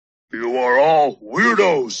You are all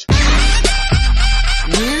weirdos.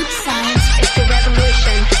 Weird science is the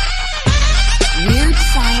revolution. Weird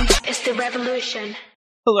science is the revolution.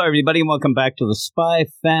 Hello, everybody, and welcome back to the Spy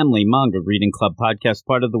Family Manga Reading Club podcast,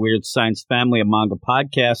 part of the Weird Science family of manga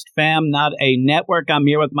podcast. Fam, not a network. I'm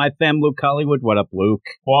here with my fam, Luke Hollywood. What up, Luke?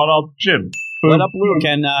 What up, Jim? What up, Luke?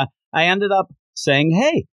 And I ended up saying,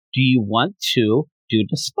 hey, do you want to do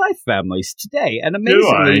the Spy Families today? And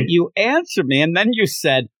amazingly, you answered me, and then you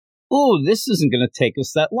said, ooh, this isn't going to take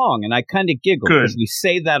us that long. And I kind of giggled because we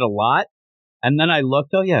say that a lot. And then I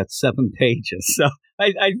looked, oh, yeah, it's 7 pages. So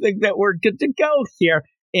I think that we're good to go here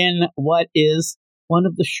in what is one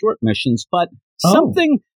of the short missions. But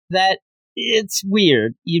something that it's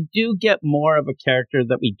weird. You do get more of a character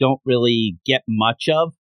that we don't really get much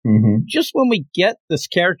of. Mm-hmm. Just when we get this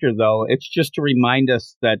character, though, it's just to remind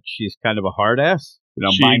us that she's kind of a hard ass. You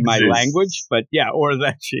know, mind my language. But yeah, or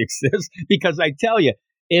that she exists. Because I tell you,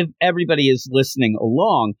 if everybody is listening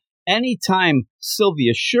along, anytime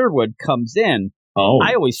Sylvia Sherwood comes in,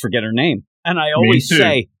 I always forget her name. And I always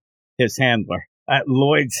say his handler,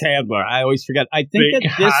 Lloyd's handler. I always forget. I think Big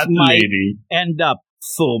that this might end up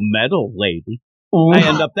Full Metal Lady.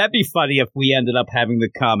 That'd be funny if we ended up having the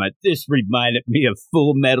comment, this reminded me of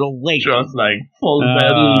Full Metal Lady. Just like Full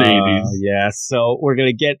Metal Ladies. Yeah, so we're going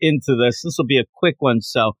to get into this. This will be a quick one,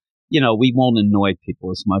 so, you know, we won't annoy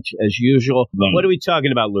people as much as usual. No. What are we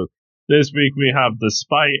talking about, Luke? This week we have the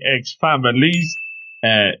Spy X Families,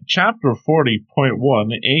 Chapter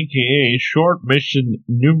 40.1, a.k.a. Short Mission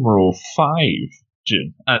Numero 5.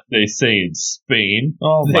 Jim, as they say in Spain.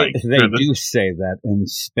 Oh my They do say that in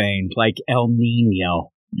Spain, like El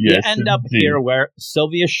Nino. Yes, you end up here where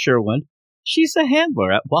Sylvia Sherwood, she's a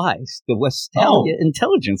handler at WISE, the Westalia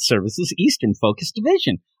Intelligence Services Eastern Focus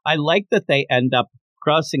Division. I like that they end up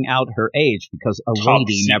crossing out her age because a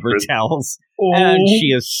lady never tells, and she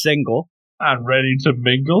is single. And ready to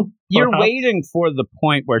mingle? You're waiting for the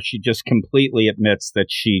point where she just completely admits that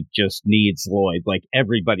she just needs Lloyd, like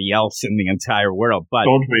everybody else in the entire world. But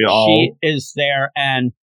don't we all? She is there,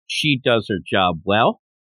 and she does her job well.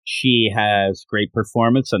 She has great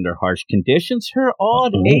performance under harsh conditions. Her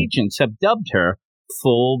odd agents have dubbed her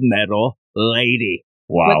Full Metal Lady.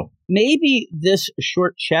 Wow. But maybe this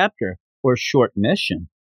short chapter or short mission,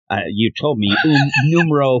 you told me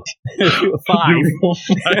numero 5.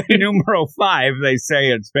 Numero 5, they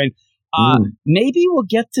say in Spain. Maybe we'll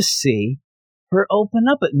get to see her open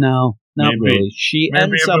up. But no, not really. She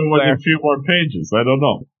ends up with a few more pages. I don't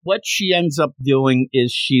know. What she ends up doing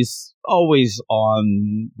is she's always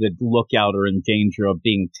on the lookout or in danger of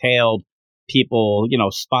being tailed. People, you know,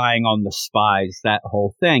 spying on the spies, that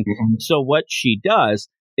whole thing. Mm-hmm. So what she does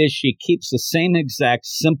is she keeps the same exact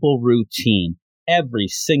simple routine every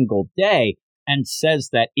single day and says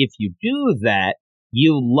that if you do that,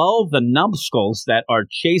 you lull the numbskulls that are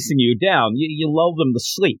chasing you down. You lull them to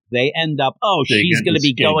sleep. They end up, she's going to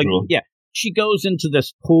be going. Yeah, she goes into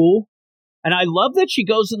this pool. And I love that she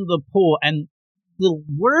goes into the pool. And the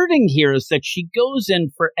wording here is that she goes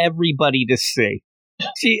in for everybody to see.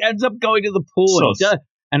 She ends up going to the pool.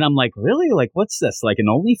 And I'm like, really? Like, what's this? Like an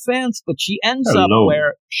OnlyFans? But she ends up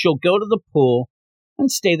where she'll go to the pool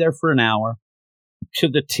and stay there for an hour to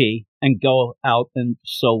the T and go out. And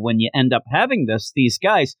so when you end up having these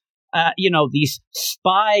guys, these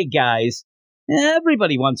spy guys,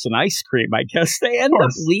 everybody wants an ice cream, I guess. They end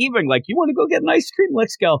up leaving. Like, you want to go get an ice cream?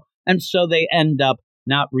 Let's go. And so they end up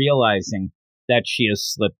not realizing that she has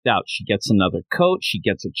slipped out. She gets another coat. She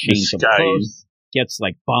gets a change of clothes. Gets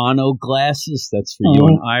like Bono glasses. That's for you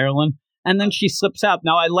in Ireland. And then she slips out.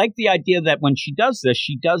 Now, I like the idea that when she does this,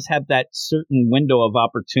 she does have that certain window of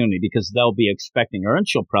opportunity because they'll be expecting her and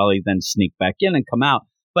she'll probably then sneak back in and come out.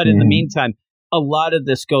 But in the meantime, a lot of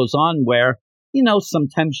this goes on where, you know,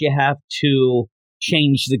 sometimes you have to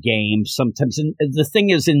change the game. Sometimes, and the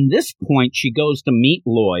thing is, in this point, she goes to meet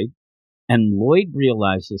Lloyd and Lloyd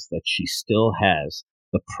realizes that she still has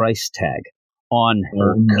the price tag on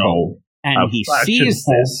her coat. And he sees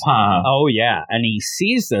this. Oh, yeah. And he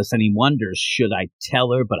sees this and he wonders, should I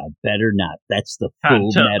tell her? But I better not. That's the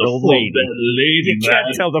Full Metal Lady. You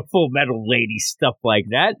can't tell the Full Metal Lady stuff like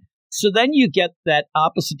that. So then you get that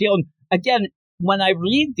opposite deal. And again, when I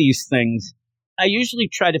read these things, I usually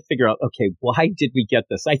try to figure out, okay, why did we get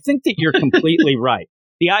this? I think that you're completely right.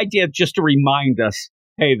 The idea of just to remind us,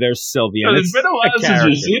 hey, there's Sylvia. It's been a while since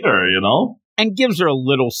we've seen her, you know? And gives her a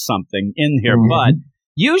little something in here. But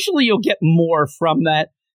usually you'll get more from that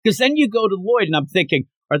because then you go to Lloyd and I'm thinking,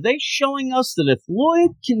 are they showing us that if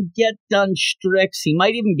Lloyd can get done Strix, he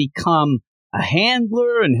might even become a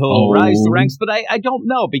handler and he'll rise the ranks? But I don't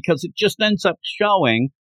know because it just ends up showing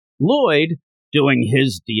Lloyd doing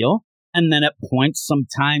his deal. And then at points,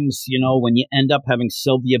 sometimes, when you end up having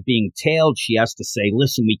Sylvia being tailed, she has to say,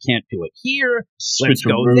 listen, we can't do it here. Let's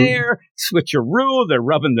go there. Switcheroo. They're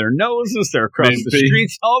rubbing their noses. They're across the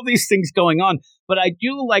streets. All these things going on. But I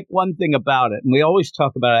do like one thing about it, and we always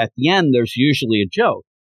talk about it at the end, there's usually a joke.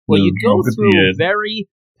 Well, you go through very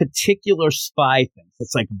particular spy things.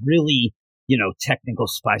 It's like really, technical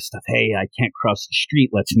spy stuff. Hey, I can't cross the street.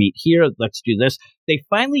 Let's meet here. Let's do this. They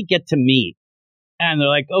finally get to meet. And they're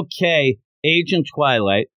like, okay, Agent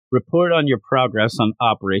Twilight, report on your progress on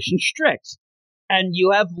Operation Strix. And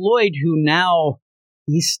you have Lloyd, who now,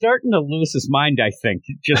 he's starting to lose his mind, I think.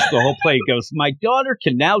 Just the whole play goes, my daughter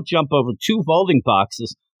can now jump over 2 vaulting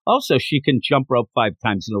boxes. Also, she can jump rope 5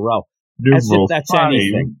 times in a row. As if that's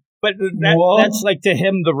anything. But that's like to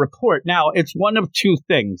him the report. Now, it's one of 2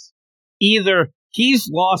 things. Either he's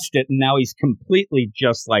lost it and now he's completely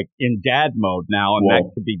just like in dad mode now, and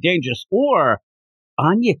that could be dangerous, or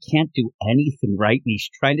Anya can't do anything right, and he's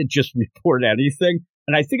trying to just report anything.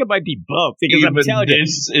 And I think it might be both, because I'm telling you,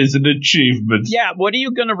 this is an achievement. Yeah, what are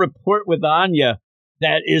you going to report with Anya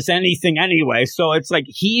that is anything anyway? So it's like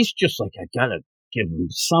he's just like, I gotta give him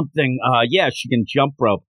something. Yeah, she can jump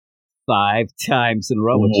rope 5 times in a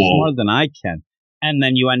row, which is more than I can. And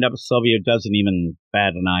then you end up with Sylvia doesn't even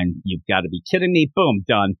bat an eye. You've got to be kidding me. Boom,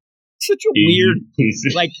 done. Such a weird,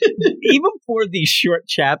 like, even for these short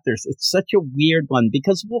chapters, it's such a weird one,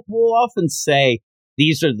 because we'll often say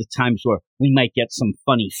these are the times where we might get some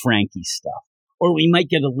funny Frankie stuff, or we might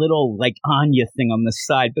get a little, like, Anya thing on the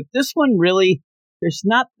side. But this one, really, there's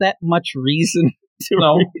not that much reason to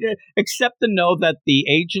read it, except to know that the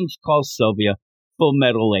agents call Sylvia Full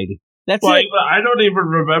Metal Lady. That's it. I don't even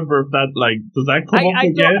remember if that, like, does that come up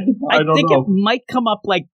again? I think it might come up,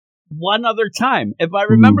 like, one other time. If I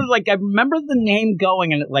remember, I remember the name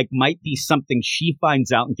going, and it might be something she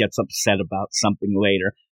finds out and gets upset about something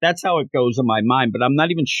later. That's how it goes in my mind, but I'm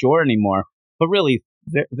not even sure anymore. But really,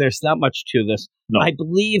 there's not much to this. No. I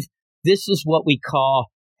believe this is what we call,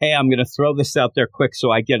 hey, I'm going to throw this out there quick so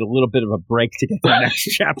I get a little bit of a break to get the next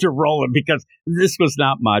chapter rolling, because this was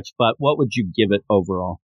not much. But what would you give it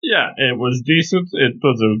overall? Yeah, it was decent. It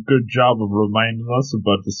does a good job of reminding us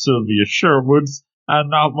about the Sylvia Sherwoods. And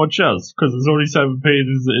not much else, because it's only 7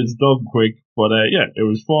 pages. It's done quick, but yeah, it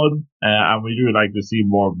was fun, and we do like to see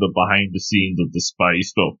more of the behind the scenes of the spy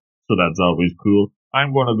stuff. So that's always cool.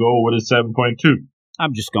 I'm going to go with a 7.2.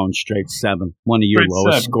 I'm just going straight 7. One of your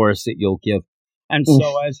lowest scores that you'll give. And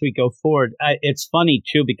so as we go forward, it's funny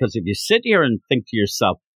too, because if you sit here and think to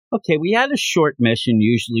yourself, okay, we had a short mission.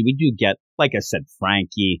 Usually we do get, like I said,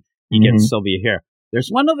 Frankie. You get Sylvia here. There's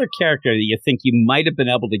one other character that you think you might have been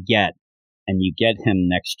able to get. And you get him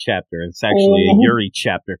next chapter. It's actually a Yuri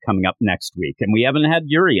chapter coming up next week. And we haven't had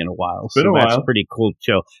Yuri in a while. So that's pretty cool,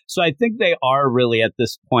 too. So I think they are really, at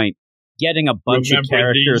this point, getting a bunch of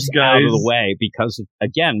characters out of the way. Because,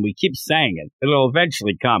 again, we keep saying it. It'll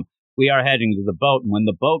eventually come. We are heading to the boat. And when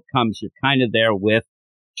the boat comes, you're kind of there with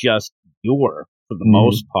just Yor for the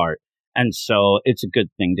most part. And so it's a good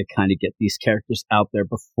thing to kind of get these characters out there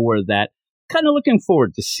before that. Kind of looking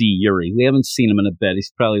forward to see Yuri. We haven't seen him in a bit.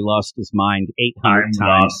 He's probably lost his mind 800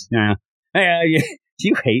 times. Yeah.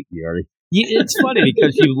 You hate Yuri. It's funny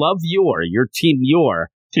because you love Yor. You're Team Yor.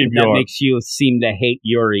 That makes you seem to hate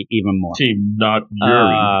Yuri even more. Team Not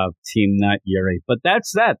Yuri. Team Not Yuri. But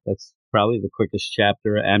that's that. That's probably the quickest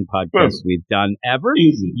chapter and podcast we've done ever.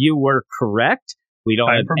 Easy. You were correct. We don't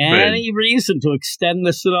have any reason to extend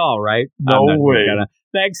this at all, right? No way.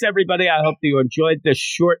 Thanks, everybody. I hope you enjoyed this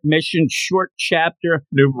short mission, short chapter.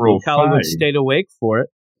 Numeral 5. Stayed awake for it.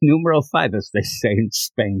 Numeral 5, as they say in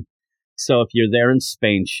Spain. So if you're there in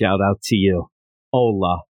Spain, shout out to you.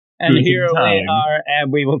 Hola. And here we are,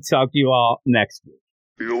 and we will talk to you all next week.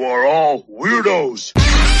 You are all weirdos.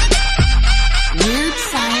 Weird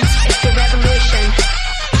science is the revolution.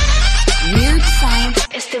 Weird science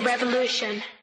is the revolution.